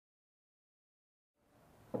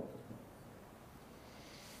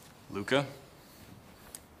Louka?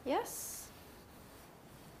 Yes?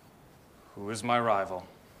 Who is my rival?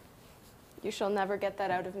 You shall never get that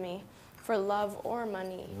out of me, for love or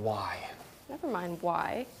money. Why? Never mind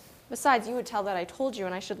why. Besides, you would tell that I told you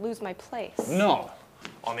and I should lose my place. No.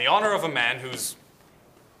 On the honor of a man who's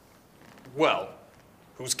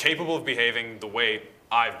capable of behaving the way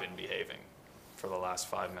I've been behaving for the last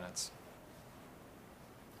 5 minutes.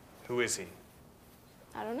 Who is he?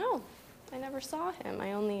 I don't know. I never saw him.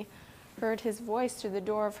 I only heard his voice through the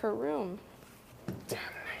door of her room.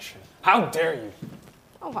 Damnation. How dare you?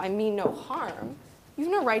 Oh, I mean no harm. You've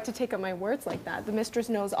no right to take up my words like that. The mistress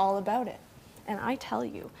knows all about it. And I tell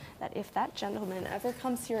you that if that gentleman ever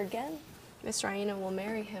comes here again, Miss Raina will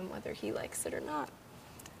marry him whether he likes it or not.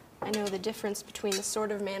 I know the difference between the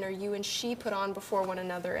sort of manner you and she put on before one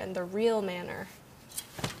another and the real manner.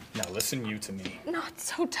 Now listen you to me. Not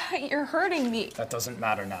so tight, you're hurting me. That doesn't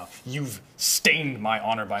matter now. You've stained my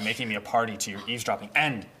honor by making me a party to your eavesdropping,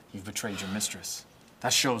 and you've betrayed your mistress.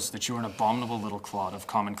 That shows that you're an abominable little clod of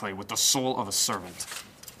common clay with the soul of a servant.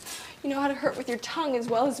 You know how to hurt with your tongue as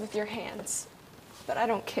well as with your hands. But I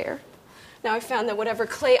don't care. Now I've found that whatever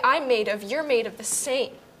clay I'm made of, you're made of the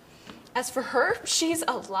same. As for her, she's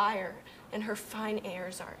a liar, and her fine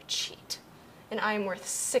airs are a cheat. And I am worth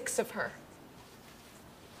 6 of her.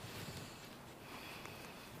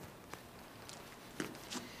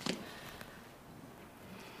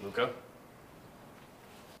 Louka?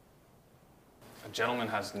 A gentleman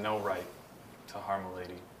has no right to harm a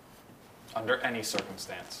lady, under any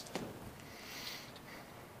circumstance.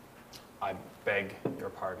 I beg your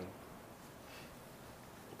pardon.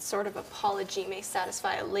 What sort of apology may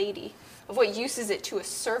satisfy a lady? Of what use is it to a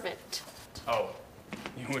servant? Oh,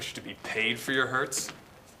 you wish to be paid for your hurts?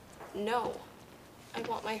 No. I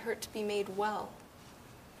want my hurt to be made well.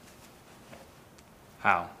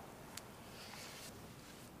 How?